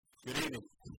Good evening.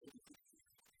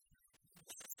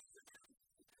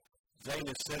 Zane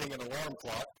is setting an alarm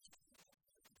clock,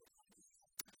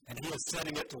 and he is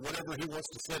setting it to whatever he wants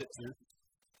to set it to.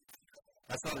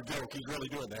 That's not a joke. He's really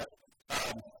doing that.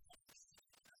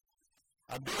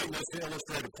 I'm doing this to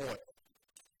illustrate a point.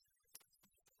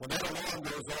 When that alarm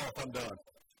goes off, I'm done.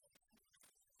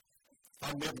 If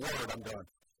I'm mid-word, I'm done.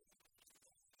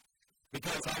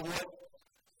 Because I want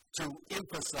to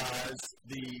emphasize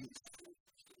the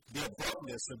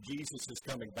abruptness of Jesus'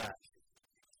 coming back.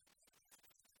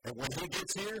 And when he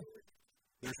gets here,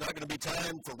 there's not going to be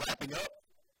time for wrapping up,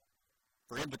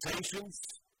 for invitations,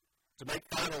 to make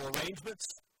final arrangements.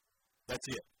 That's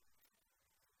it.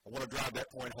 I want to drive that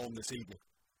point home this evening.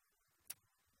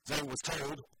 Zane was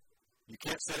told, you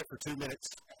can't set it for 2 minutes,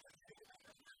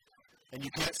 and you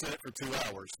can't set it for 2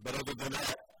 hours. But other than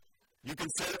that, you can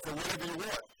set it for whatever you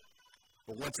want.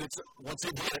 But once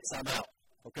it hits, I'm out.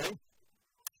 Okay?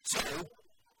 So,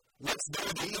 let's do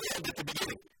the end at the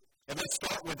beginning. And let's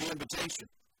start with the invitation.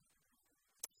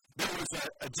 There was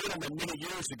a gentleman many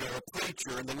years ago, a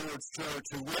preacher in the Lord's church,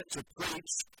 who went to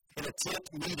preach in a tent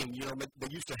meeting. You know, they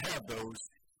used to have those.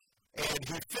 And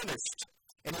he finished,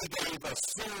 and he gave a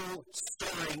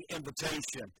soul-stirring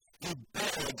invitation. He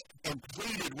begged and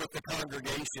pleaded with the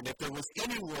congregation, if there was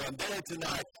anyone there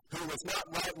tonight who was not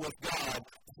right with God,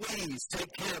 please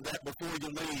take care of that before you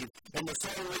leave. And the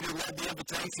song leader led the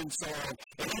invitation song.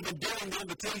 And even during the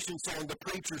invitation song, the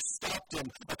preacher stopped him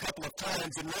a couple of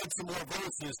times and read some more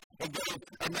verses and gave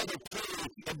another plea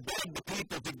and begged the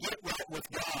people to get right with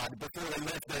God before they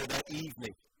left there that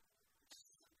evening.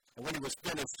 And when he was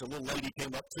finished, a little lady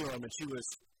came up to him, and she was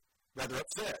rather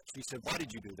upset. She said, "Why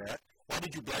did you do that? Why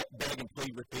did you beg and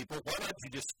plead with people? Why not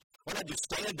just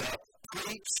stand up,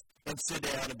 preach, and sit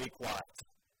down and be quiet?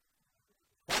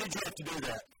 Why did you have to do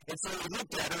that?" And so he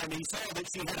looked at her, and he saw that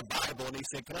she had a Bible, and he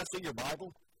said, "Can I see your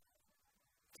Bible?"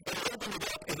 And he opened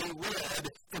it up, and he read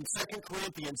from 2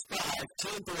 Corinthians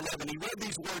 5:10-11. He read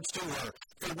these words to her,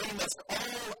 "For we must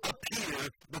all appear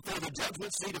before the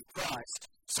judgment seat of Christ,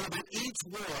 so that each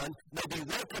one may be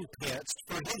recompensed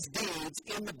for his deeds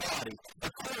in the body,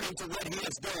 according to what he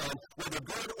has done, whether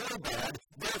good or bad.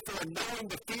 Therefore, knowing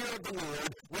the fear of the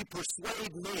Lord, we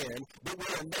persuade men that we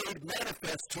are made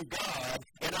manifest to God,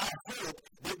 and I hope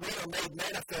that we are made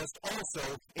manifest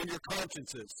also in your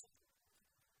consciences."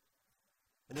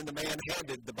 And then the man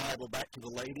handed the Bible back to the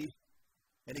lady,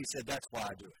 and he said, "That's why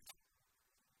I do it.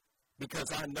 Because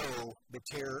I know the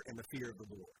terror and the fear of the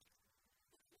Lord."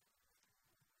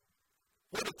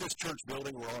 What if this church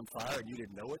building were on fire and you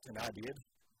didn't know it, and I did?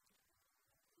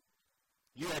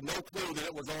 You had no clue that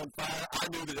it was on fire. I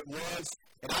knew that it was,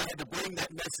 and I had to bring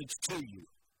that message to you.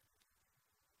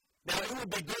 Now, it would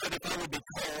be good if I would be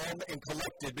calm and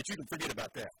collected, but you can forget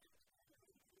about that.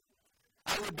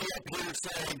 I would be up here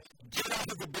saying, "Get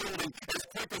out of the building as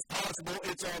quick as possible.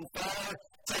 It's on fire.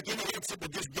 Take any exit,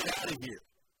 but just get out of here."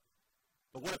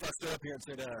 But what if I stood up here and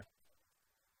said,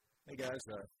 "Hey guys,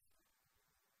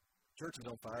 church is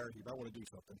on fire. You might want to do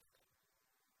something."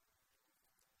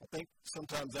 I think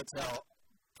sometimes that's how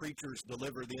preachers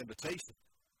deliver the invitation,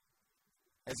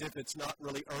 as if it's not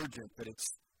really urgent, that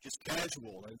it's just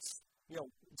casual. It's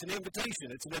an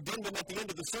invitation. It's an addendum at the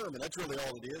end of the sermon. That's really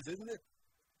all it is, isn't it?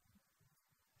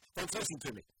 Folks, listen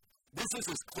to me. This is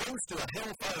as close to a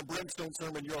hellfire and brimstone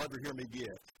sermon you'll ever hear me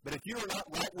give. But if you are not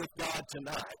right with God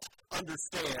tonight,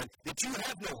 understand that you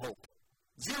have no hope.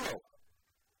 Zero.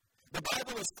 The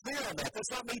Bible is clear on that.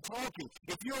 That's not me talking.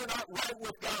 If you are not right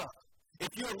with God, if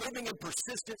you are living in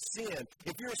persistent sin,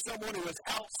 if you're someone who is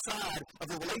outside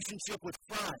of a relationship with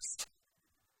Christ,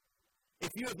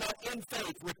 if you have not in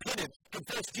faith repented,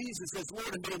 confessed Jesus as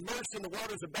Lord, and been immersed in the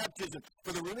waters of baptism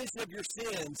for the remission of your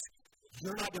sins,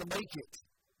 you're not going to make it.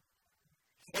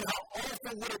 And how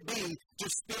awful would it be to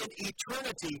spend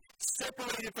eternity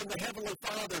separated from the Heavenly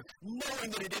Father,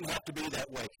 knowing that it didn't have to be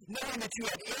that way, knowing that you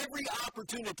had every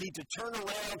opportunity to turn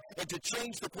around and to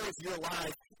change the course of your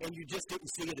life, and you just didn't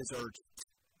see it as urgent.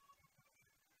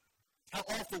 How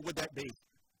awful would that be?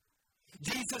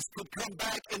 Jesus could come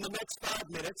back in the next 5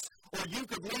 minutes, or you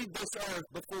could leave this earth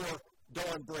before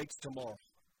dawn breaks tomorrow.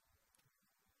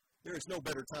 There is no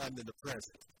better time than the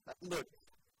present. Look,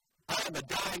 I am a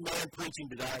dying man preaching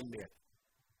to dying men.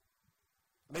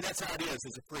 I mean, that's how it is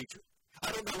as a preacher.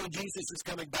 I don't know when Jesus is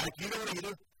coming back. You don't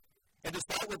either. And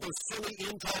despite what those silly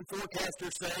end-time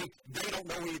forecasters say, they don't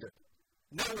know either.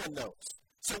 No one knows.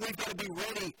 So we've got to be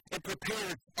ready and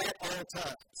prepared at all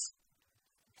times.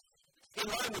 In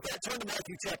line with that, turn to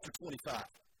Matthew chapter 25.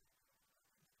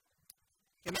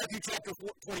 In Matthew chapter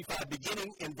 25,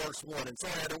 beginning in verse 1, and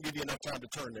sorry I don't give you enough time to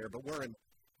turn there, but we're in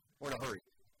a hurry.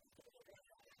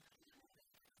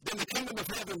 then the kingdom of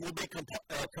heaven will be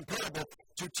comparable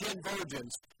to 10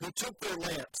 virgins who took their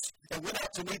lamps and went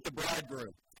out to meet the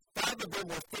bridegroom. 5 of them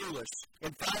were foolish,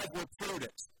 and 5 were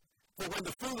prudent. For when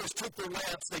the foolish took their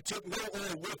lamps, they took no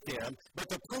oil with them, but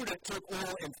the prudent took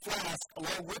oil in flasks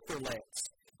along with their lamps.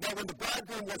 Now when the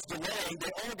bridegroom was delaying,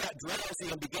 they all got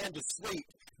drowsy and began to sleep.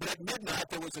 But at midnight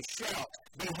there was a shout,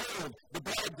 Behold, the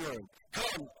bridegroom,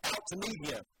 come out to meet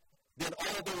him. Then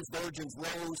all those virgins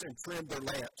rose and trimmed their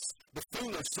lamps. The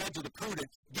foolish said to the prudent,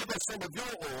 Give us some of your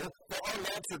oil, for our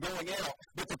lamps are going out.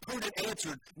 But the prudent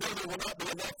answered, No, there will not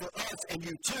be enough for us and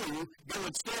you too. Go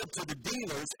instead to the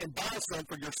dealers and buy some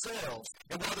for yourselves.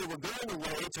 And while they were going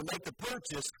away to make the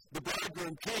purchase, the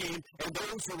bridegroom came, and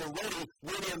those who were ready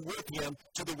went in with him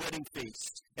to the wedding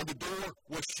feast. And the door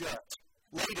was shut.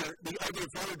 Later, the other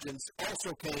virgins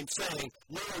also came, saying,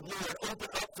 Lord, Lord, open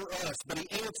up for us. But he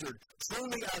answered,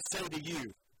 Truly I say to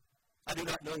you, I do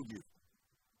not know you.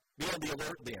 Be on the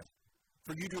alert then,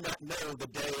 for you do not know the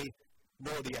day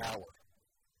nor the hour.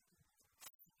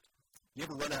 You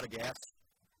ever run out of gas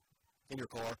in your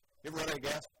car? You ever run out of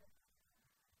gas?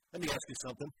 Let me ask you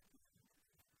something.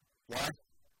 Why?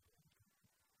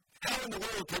 How in the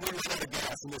world can we run out of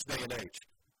gas in this day and age?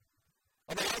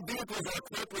 I mean, our vehicles are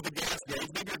equipped with a gas gauge.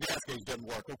 Maybe your gas gauge doesn't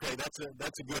work. Okay, that's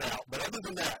a good out. But other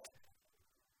than that,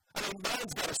 I mean,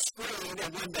 mine's got a screen,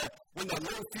 and when the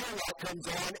little fuel light comes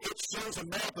on, it shows a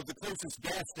map of the closest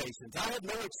gas stations. I have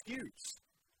no excuse.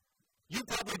 You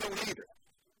probably don't either.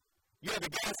 You have a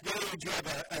gas gauge, you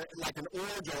have like an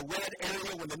orange or a red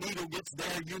area. When the needle gets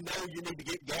there, you know you need to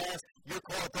get gas. Your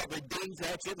car probably dings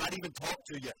at you. It might even talk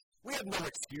to you. We have no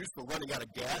excuse for running out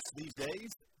of gas these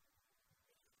days.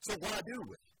 So why do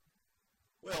we?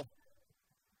 Well,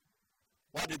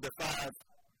 why did the 5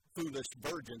 foolish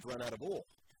virgins run out of oil?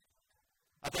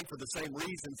 I think for the same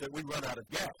reasons that we run out of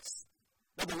gas.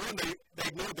 Number one, they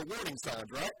ignored the warning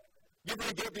signs, right? You ever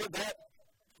been guilty of that?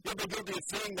 You ever been guilty of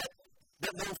seeing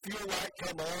that little fuel light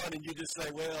come on and you just say,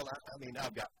 well, I mean,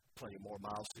 I've got plenty more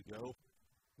miles to go.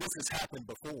 This has happened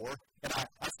before, and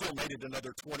I still made it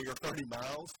another 20 or 30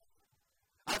 miles.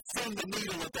 I've seen the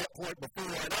needle at that point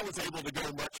before, and I was able to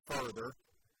go much further.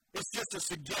 It's just a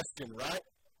suggestion, right?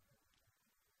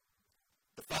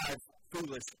 The 5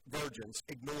 foolish virgins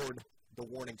ignored the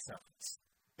warning signs,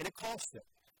 and it cost them.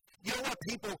 You know why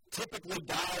people typically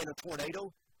die in a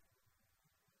tornado?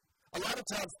 A lot of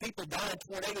times people die in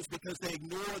tornadoes because they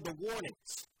ignore the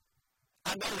warnings.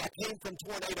 I know I came from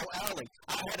Tornado Alley.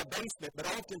 I had a basement, but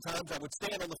oftentimes I would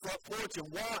stand on the front porch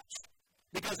and watch,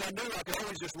 because I knew I could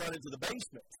always just run into the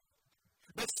basement.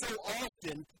 But so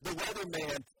often, the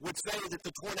weatherman would say that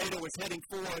the tornado was heading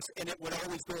for us, and it would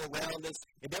always go around us.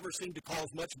 It never seemed to cause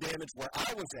much damage where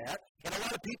I was at, and a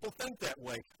lot of people think that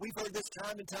way. We've heard this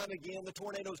time and time again, the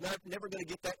tornado's never going to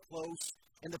get that close.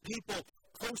 And the people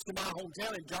close to my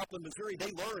hometown in Joplin, Missouri,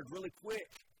 they learned really quick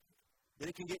that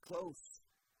it can get close,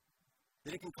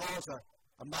 that it can cause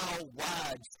a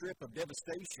mile-wide strip of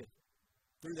devastation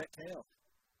through that town.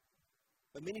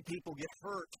 But many people get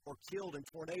hurt or killed in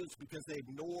tornadoes because they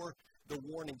ignore the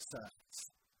warning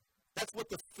signs. That's what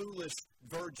the foolish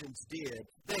virgins did.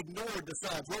 They ignored the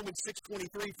signs. Romans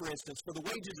 6:23, for instance, for the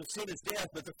wages of sin is death,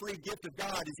 but the free gift of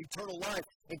God is eternal life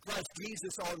in Christ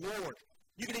Jesus our Lord.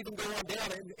 You can even go on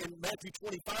down in Matthew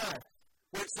 25,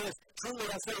 where it says, Truly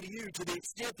I say to you, to the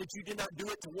extent that you did not do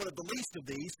it to one of the least of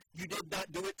these, you did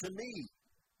not do it to me.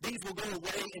 These will go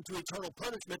away into eternal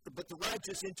punishment, but the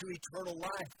righteous into eternal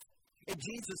life. And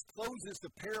Jesus closes the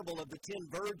parable of the 10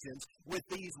 virgins with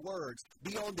these words,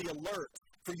 Be on the alert,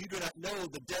 for you do not know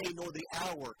the day nor the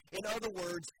hour. In other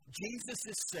words, Jesus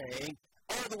is saying,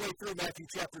 all the way through Matthew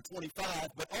chapter 25,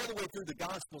 but all the way through the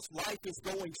Gospels, life is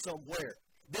going somewhere.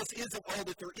 This isn't all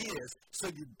that there is, so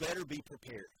you better be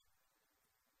prepared.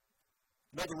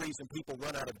 Another reason people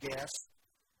run out of gas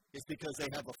is because they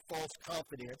have a false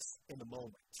confidence in the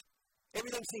moment.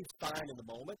 Everything seems fine in the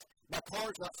moment. My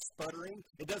car's not sputtering.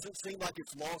 It doesn't seem like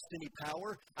it's lost any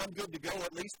power. I'm good to go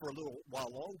at least for a little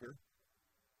while longer.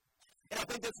 And I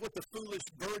think that's what the foolish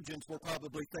virgins were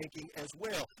probably thinking as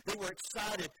well. They were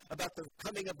excited about the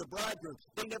coming of the bridegroom.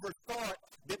 They never thought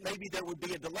that maybe there would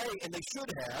be a delay, and they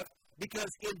should have,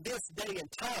 because in this day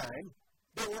and time,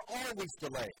 there were always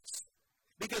delays.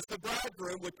 Because the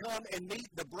bridegroom would come and meet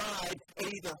the bride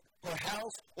at either her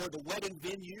house or the wedding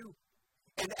venue.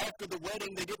 And after the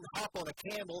wedding, they didn't hop on a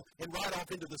camel and ride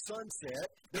off into the sunset.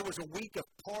 There was a week of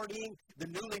partying. The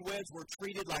newlyweds were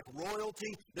treated like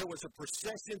royalty. There was a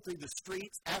procession through the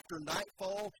streets after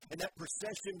nightfall, and that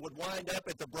procession would wind up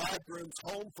at the bridegroom's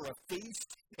home for a feast.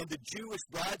 And the Jewish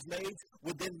bridesmaids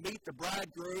would then meet the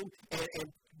bridegroom and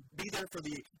be there for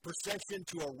the procession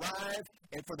to arrive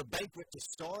and for the banquet to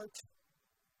start.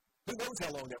 Who knows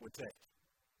how long that would take?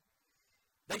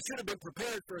 They should have been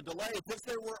prepared for a delay because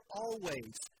there were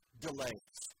always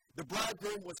delays. The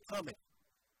bridegroom was coming.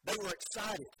 They were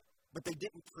excited, but they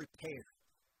didn't prepare.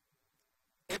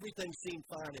 Everything seemed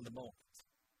fine in the moment.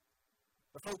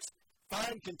 But folks,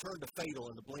 fine can turn to fatal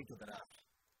in the blink of an eye.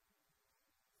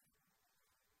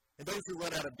 And those who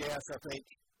run out of gas, I think,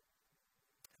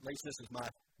 at least this is my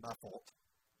fault.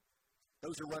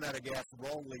 Those who run out of gas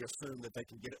wrongly assume that they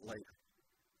can get it later.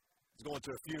 I was going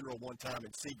to a funeral one time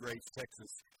in Seagraves,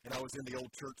 Texas, and I was in the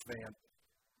old church van.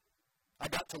 I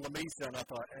got to Lamesa, and I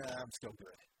thought, I'm still good.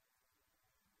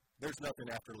 There's nothing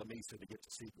after Lamesa to get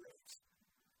to Seagraves.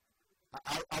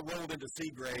 I rolled into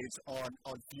Seagraves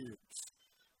on fumes.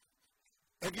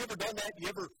 Have you ever done that? You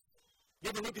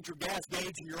ever look at your gas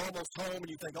gauge and you're almost home and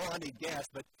you think, I need gas,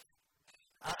 but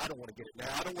I don't want to get it now.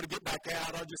 I don't want to get back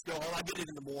out. I'll just go home. I'll get it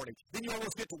in the morning. Then you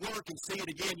almost get to work and see it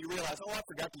again. You realize, I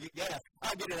forgot to get gas.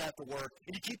 I'll get it after work.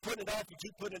 And you keep putting it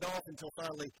off until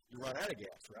finally you run out of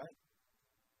gas, right?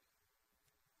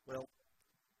 Well,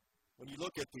 when you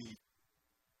look at the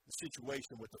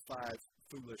situation with the 5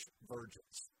 foolish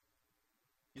virgins,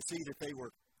 you see that they were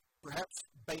perhaps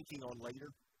banking on later.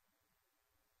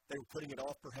 They were putting it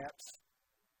off, perhaps.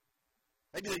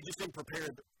 Maybe they just didn't prepare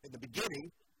in the beginning,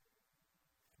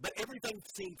 but everything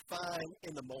seemed fine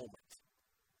in the moment.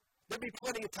 There'd be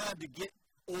plenty of time to get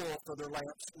oil for their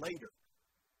lamps later.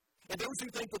 And those who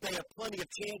think that they have plenty of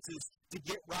chances to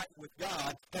get right with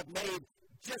God have made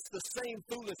just the same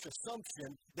foolish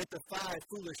assumption that the 5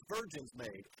 foolish virgins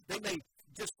made. They may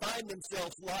just find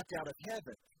themselves locked out of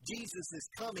heaven. Jesus'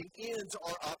 coming ends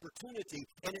our opportunity,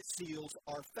 and it seals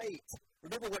our fate.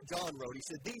 Remember what John wrote. He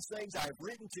said, "These things I have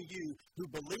written to you who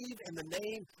believe in the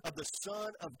name of the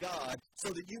Son of God,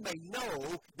 so that you may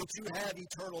know that you have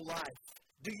eternal life."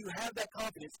 Do you have that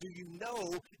confidence? Do you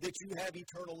know that you have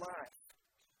eternal life?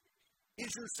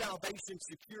 Is your salvation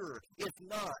secure? If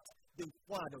not, then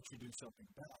why don't you do something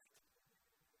about it?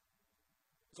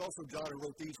 It's also John who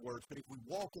wrote these words, "But if we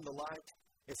walk in the light,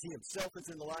 as he himself is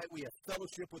in the light, we have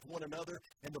fellowship with one another,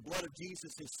 and the blood of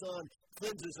Jesus, his Son,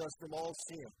 cleanses us from all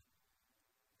sin."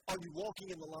 Are you walking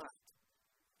in the light?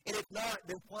 And if not,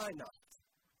 then why not?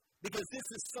 Because this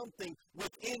is something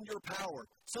within your power,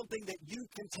 something that you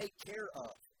can take care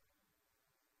of,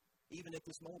 even at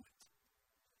this moment.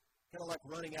 Kind of like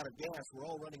running out of gas, we're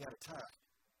all running out of time.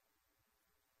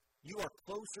 You are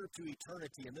closer to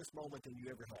eternity in this moment than you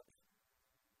ever have.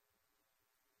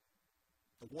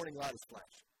 The warning light is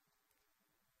flashing.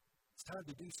 It's time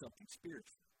to do something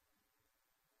spiritual.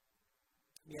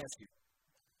 Let me ask you,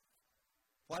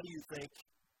 why do you think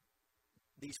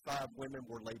these 5 women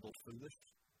were labeled foolish?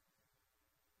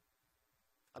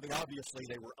 I mean, obviously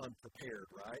they were unprepared,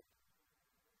 right?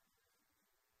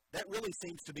 That really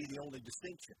seems to be the only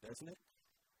distinction, doesn't it?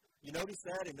 You notice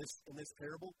that in this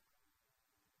parable?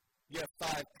 You have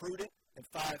 5 prudent and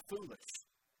 5 foolish.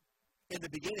 In the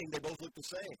beginning, they both look the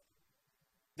same.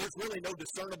 There's really no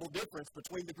discernible difference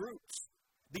between the groups.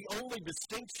 The only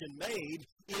distinction made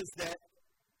is that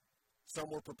some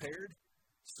were prepared,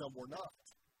 some were not.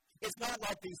 It's not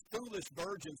like these foolish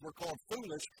virgins were called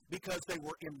foolish because they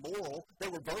were immoral. They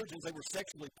were virgins. They were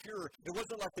sexually pure. It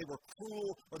wasn't like they were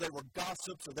cruel or they were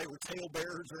gossips or they were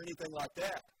talebearers or anything like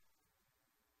that.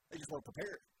 They just weren't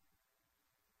prepared.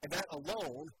 And that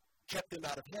alone kept them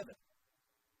out of heaven.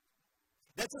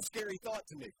 That's a scary thought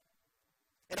to me.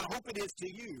 And I hope it is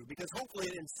to you, because hopefully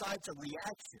it incites a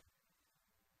reaction.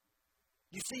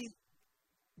 You see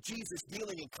Jesus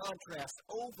dealing in contrast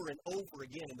over and over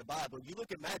again in the Bible. You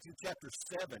look at Matthew chapter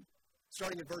 7,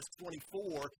 starting in verse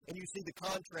 24, and you see the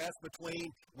contrast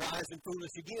between wise and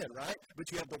foolish again, right?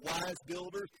 But you have the wise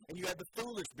builder and you have the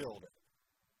foolish builder.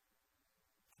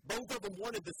 Both of them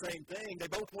wanted the same thing. They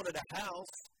both wanted a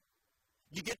house.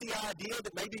 You get the idea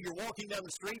that maybe you're walking down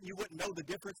the street and you wouldn't know the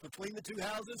difference between the 2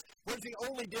 houses? What's the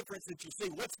only difference that you see?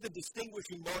 What's the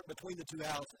distinguishing mark between the 2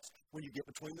 houses? When you get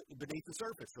beneath the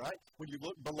surface, right? When you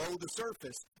look below the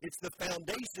surface, it's the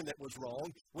foundation that was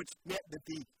wrong, which meant that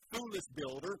the foolish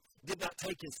builder did not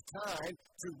take his time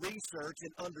to research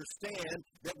and understand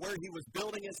that where he was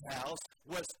building his house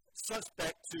was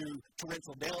suspect to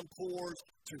torrential downpours,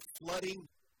 to flooding.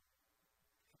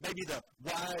 Maybe the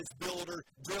wise builder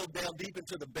drilled down deep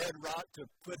into the bedrock to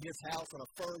put his house on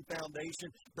a firm foundation.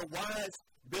 The wise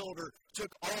builder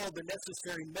took all the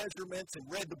necessary measurements and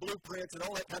read the blueprints and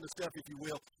all that kind of stuff, if you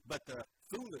will. But the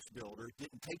foolish builder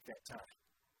didn't take that time.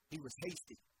 He was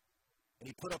hasty. And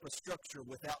he put up a structure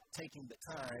without taking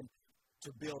the time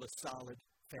to build a solid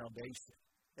foundation.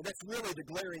 And that's really the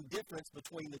glaring difference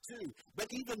between the two. But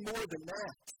even more than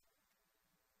that,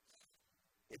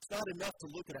 it's not enough to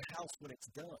look at a house when it's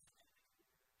done.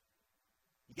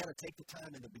 You got to take the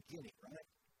time in the beginning, right?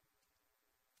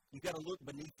 You got to look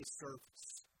beneath the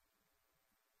surface.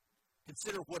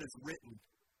 Consider what is written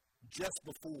just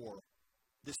before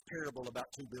this parable about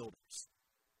two builders.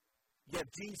 You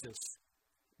have Jesus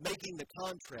making the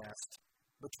contrast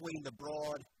between the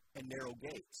broad and narrow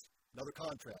gates. Another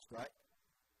contrast, right?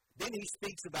 Then he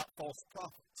speaks about false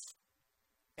prophets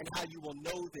and how you will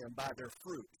know them by their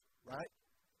fruit, right?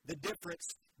 The difference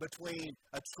between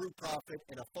a true prophet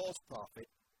and a false prophet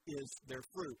is their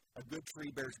fruit. A good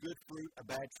tree bears good fruit, a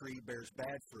bad tree bears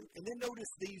bad fruit. And then notice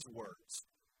these words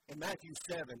in Matthew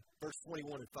 7, verse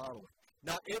 21 and following.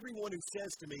 Not everyone who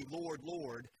says to me, Lord,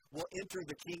 Lord, will enter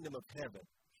the kingdom of heaven,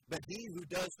 but he who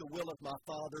does the will of my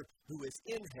Father who is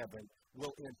in heaven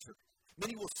will enter.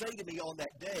 Many will say to me on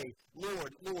that day,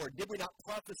 Lord, Lord, did we not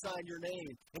prophesy in your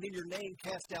name, and in your name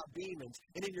cast out demons,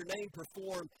 and in your name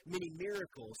perform many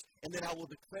miracles? And then I will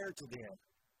declare to them,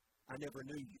 I never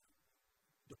knew you.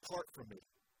 Depart from me,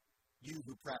 you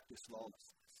who practice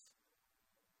lawlessness.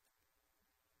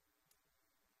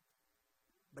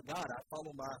 But God, I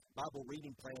follow my Bible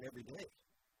reading plan every day.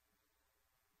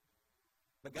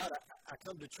 But God, I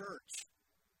come to church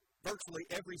virtually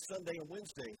every Sunday and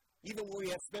Wednesday. Even when we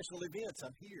have special events,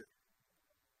 I'm here.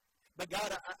 But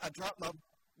God, I drop my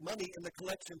money in the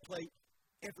collection plate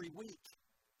every week.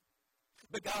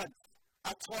 But God,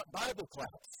 I taught Bible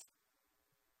class.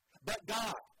 But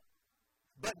God,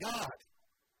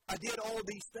 I did all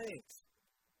these things.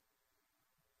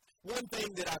 One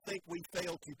thing that I think we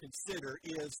fail to consider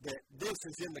is that this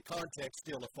is in the context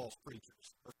still of false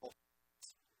preachers.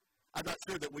 I'm not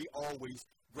sure that we always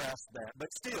grasp that.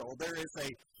 But still, there is a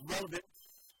relevant